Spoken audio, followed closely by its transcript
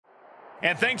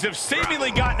And things have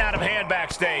seemingly gotten out of hand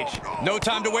backstage. No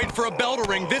time to wait for a bell to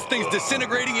ring. This thing's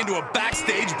disintegrating into a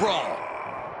backstage brawl.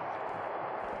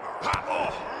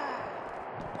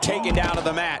 Taken down to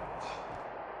the mat.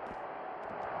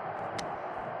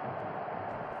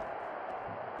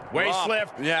 Waist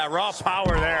lift. Yeah, raw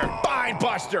power there. Spine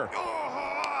buster.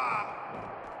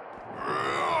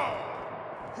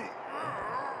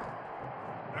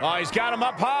 Oh, he's got him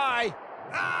up high.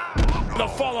 The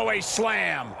fall-away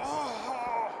slam.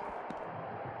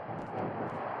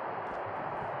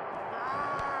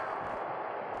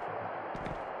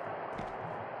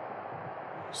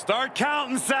 Start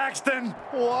counting, Saxton.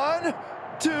 1,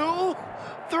 2,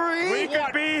 3. We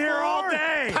could be here all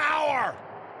day. Power.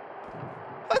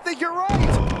 I think you're right.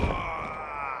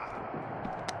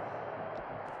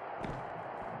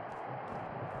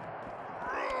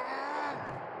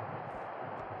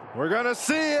 We're gonna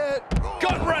see it.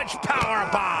 Gut-wrench power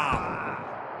bomb.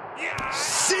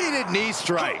 Seated knee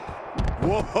strike.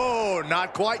 Whoa,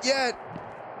 not quite yet.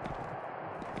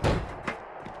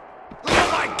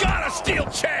 Oh my God, a steel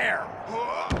chair.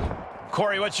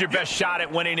 Corey, what's your best shot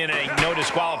at winning in a no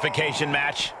disqualification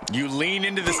match? You lean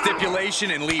into the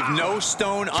stipulation and leave no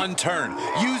stone unturned.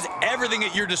 Use everything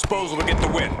at your disposal to get the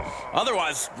win.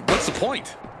 Otherwise, what's the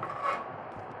point?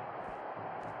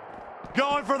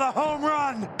 Going for the home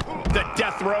run. The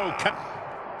death row.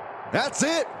 That's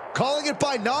it. Calling it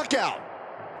by knockout.